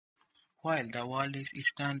While the world is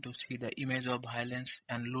stunned to see the image of violence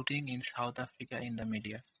and looting in South Africa in the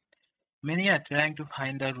media, many are trying to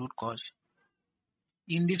find the root cause.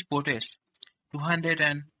 In this protest,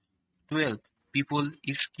 212 people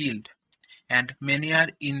is killed and many are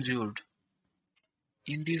injured.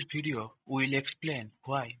 In this video, we will explain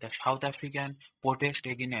why the South African protest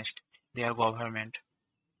against their government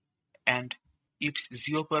and its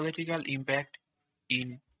geopolitical impact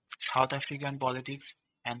in South African politics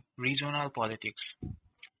and regional politics.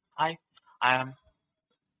 Hi, I am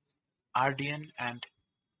Ardian and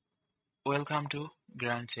welcome to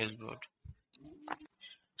Grand Chessboard.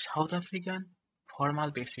 South African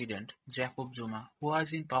former President Jacob Zuma, who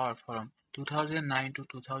was in power from 2009 to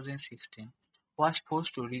 2016, was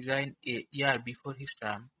forced to resign a year before his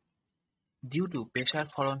term due to pressure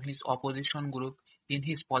from his opposition group in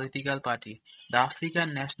his political party, the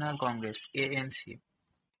African National Congress (ANC).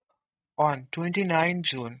 On 29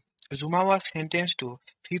 June, Zuma was sentenced to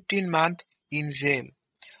 15 months in jail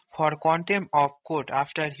for contempt of court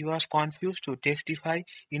after he was refused to testify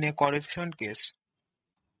in a corruption case.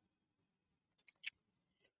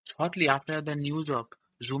 Shortly after the news of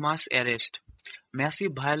Zuma's arrest,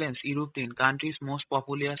 massive violence erupted in country's most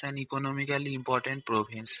populous and economically important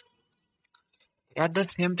province. At the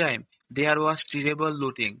same time, there was terrible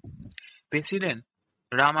looting. President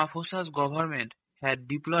Ramaphosa's government had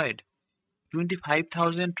deployed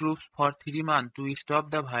 25,000 troops for 3 months to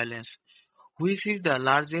stop the violence, which is the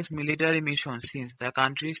largest military mission since the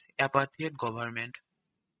country's apartheid government.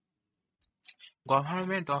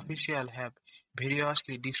 Government officials have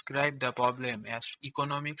variously described the problem as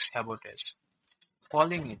economic sabotage,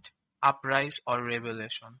 calling it uprising or rebellion.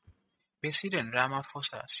 President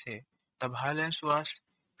Ramaphosa said the violence was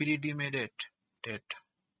premeditated.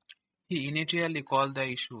 He initially called the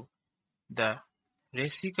issue the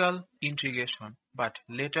racial integration, but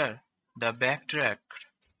later the backtracked.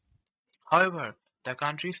 However, the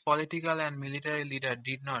country's political and military leaders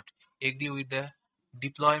did not agree with the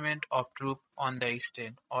deployment of troops on the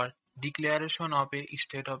state or declaration of a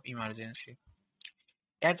state of emergency.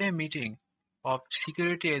 At a meeting of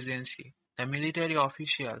security agency, the military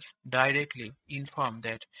officials directly informed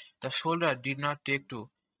that the soldiers did not take to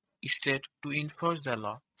state to enforce the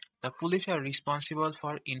law. The police are responsible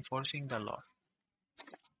for enforcing the law.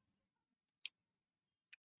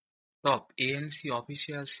 Top ANC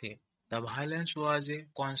officials say the violence was a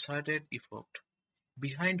concerted effort,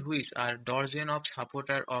 behind which are dozens of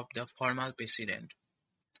supporters of the former president.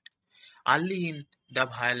 Early in the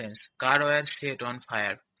violence, cars were set on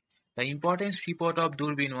fire. The important seaport of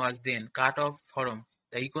Durban was then cut off from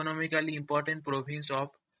the economically important province of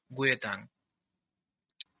Gauteng.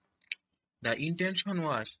 The intention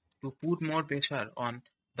was to put more pressure on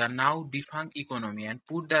the now defunct economy and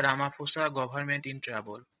put the Ramaphosa government in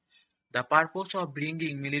trouble. The purpose of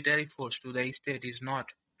bringing military force to the state is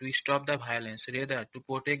not to stop the violence, rather to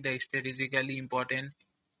protect the strategically important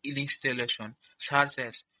installations such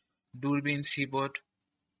as Durban seaport,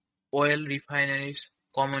 oil refineries,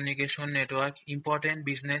 communication network, important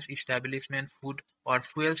business establishments, food or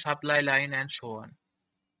fuel supply line and so on.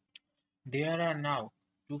 There are now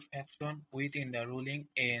two factions within the ruling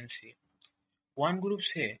ANC. One group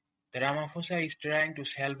says that Ramaphosa is trying to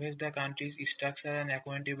salvage the country's structure and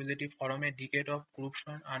accountability from a decade of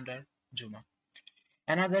corruption under Zuma.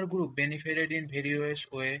 Another group benefited in various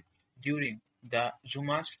ways during the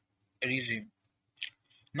Zuma's regime.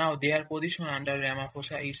 Now their position under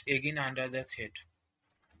Ramaphosa is again under the threat.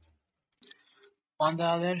 On the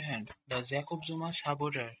other hand, the Jacob Zuma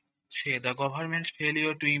supporters say the government's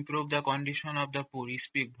failure to improve the condition of the poor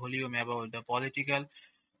speak volume about the political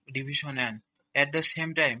division and, at the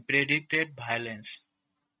same time, predicted violence.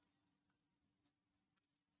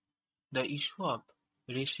 The issue of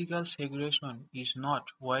racial segregation is not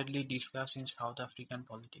widely discussed in South African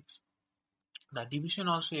politics. The division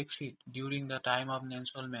also existed during the time of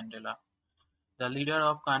Nelson Mandela, the leader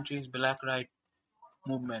of country's Black Rights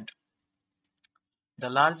movement. The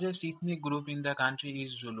largest ethnic group in the country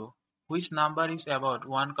is Zulu, which number is about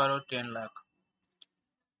 1 crore 10 lakh.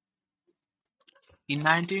 In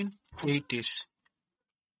 1980s,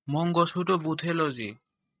 Mangosuthu Buthelezi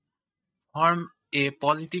formed a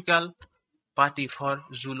political party for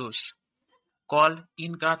Zulus called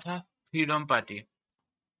Inkatha Freedom Party.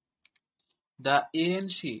 The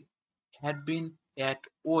ANC had been at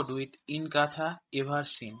odds with Inkatha ever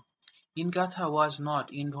since. Inkatha was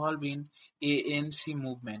not involved in ANC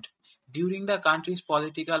movement during the country's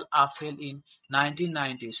political upheaval in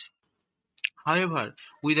 1990s. However,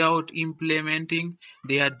 without implementing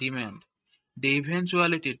their demand, they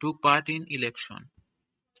eventually took part in election.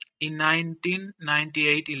 In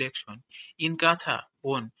 1998 election, Inkatha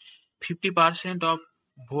won 50% of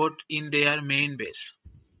vote in their main base,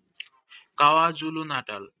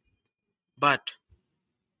 KwaZulu-Natal, but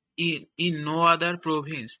in no other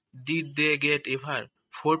province did they get ever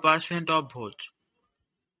 4% of vote.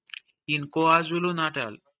 In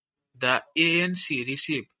KwaZulu-Natal, the ANC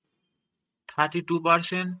received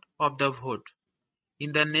 32% of the vote.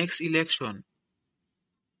 In the next election,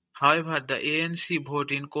 however, the ANC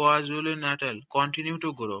vote in KwaZulu-Natal continued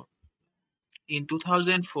to grow. In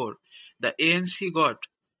 2004, the ANC got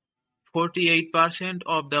 48%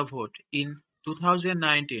 of the vote. In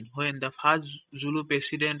 2019, when the first Zulu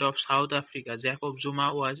president of South Africa, Jacob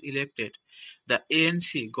Zuma, was elected, the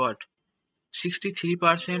ANC got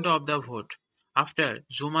 63% of the vote. After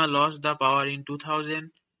Zuma lost the power in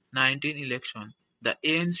 2019 election, the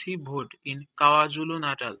ANC vote in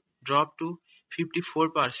KwaZulu-Natal dropped to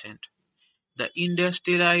 54%. The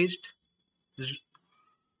industrialized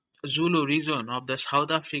Zulu region of the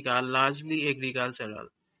South Africa are largely agricultural.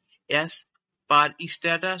 As per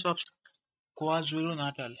status of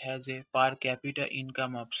KwaZulu-Natal has a per capita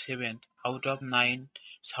income of 7th out of 9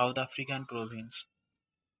 South African provinces.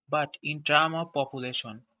 But in terms of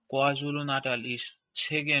population, KwaZulu-Natal is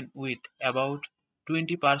second with about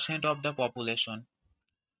 20% of the population.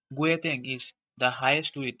 Gauteng is the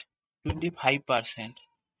highest with 25%,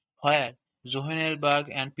 where Johannesburg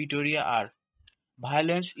and Pretoria are.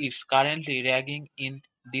 Violence is currently raging in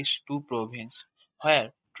these two provinces,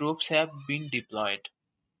 where troops have been deployed.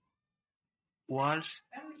 Wall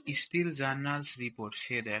Street Journal's reports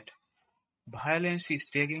say that violence is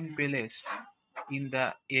taking place in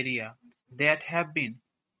the area that have been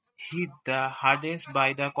hit the hardest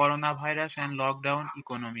by the coronavirus and lockdown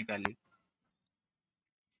economically.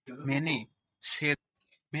 Many say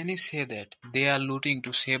Many say that they are looting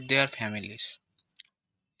to save their families.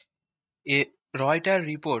 A Reuters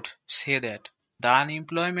report say that the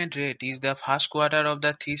unemployment rate in the first quarter of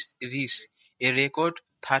the reached a record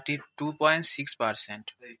 32.6%,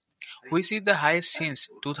 which is the highest since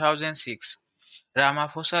 2006.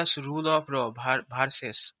 Ramaphosa's rule of law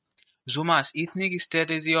versus Zuma's ethnic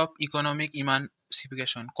strategy of economic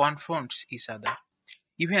emancipation confronts each other.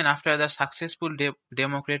 Even after the successful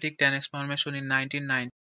democratic transformation in 1990,